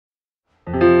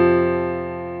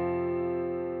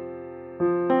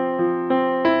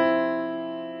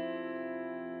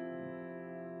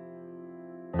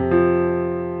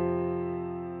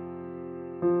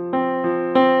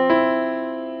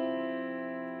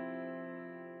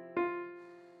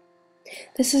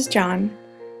This is John.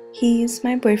 He's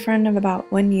my boyfriend of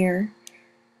about 1 year,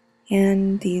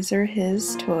 and these are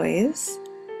his toys.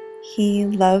 He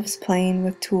loves playing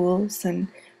with tools and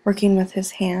working with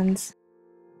his hands.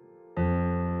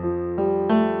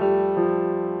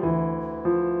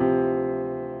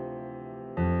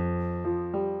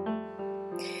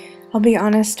 I'll be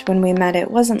honest, when we met it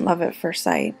wasn't love at first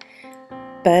sight,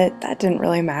 but that didn't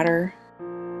really matter.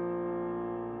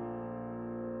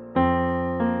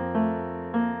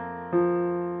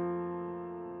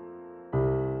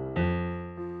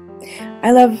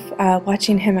 I love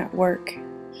watching him at work.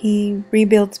 He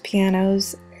rebuilds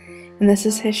pianos, and this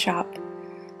is his shop,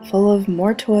 full of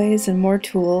more toys and more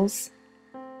tools.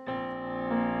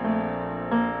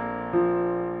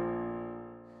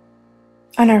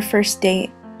 On our first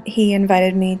date, he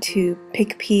invited me to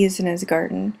pick peas in his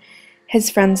garden. His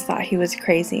friends thought he was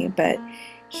crazy, but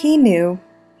he knew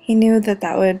that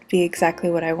that would be exactly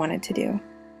what I wanted to do.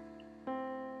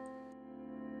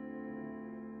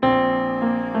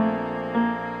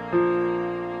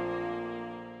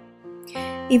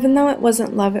 Even though it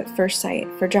wasn't love at first sight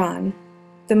for John,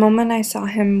 the moment I saw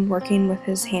him working with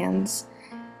his hands,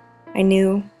 I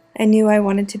knew I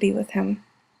wanted to be with him.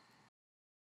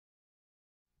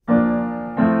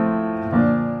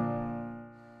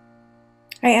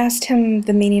 I asked him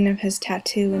the meaning of his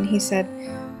tattoo, and he said,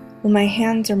 "Well, my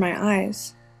hands are my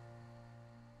eyes."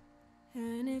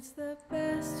 And it's the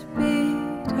best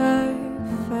beat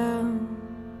I've found.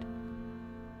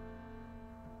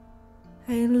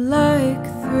 I like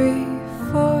 3,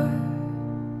 4.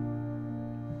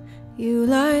 You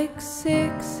like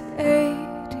 6,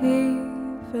 8,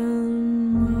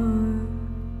 even more.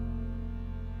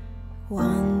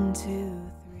 1, 2,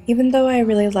 3. Even though I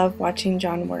really love watching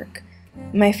John work,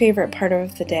 my favorite part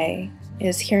of the day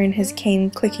is hearing his cane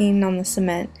clicking on the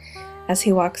cement as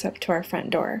he walks up to our front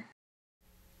door.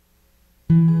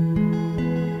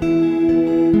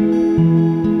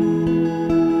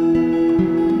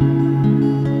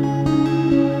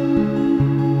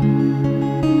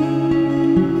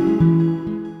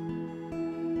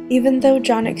 Even though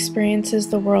John experiences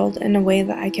the world in a way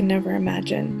that I can never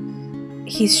imagine,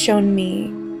 he's shown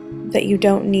me that you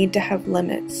don't need to have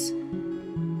limits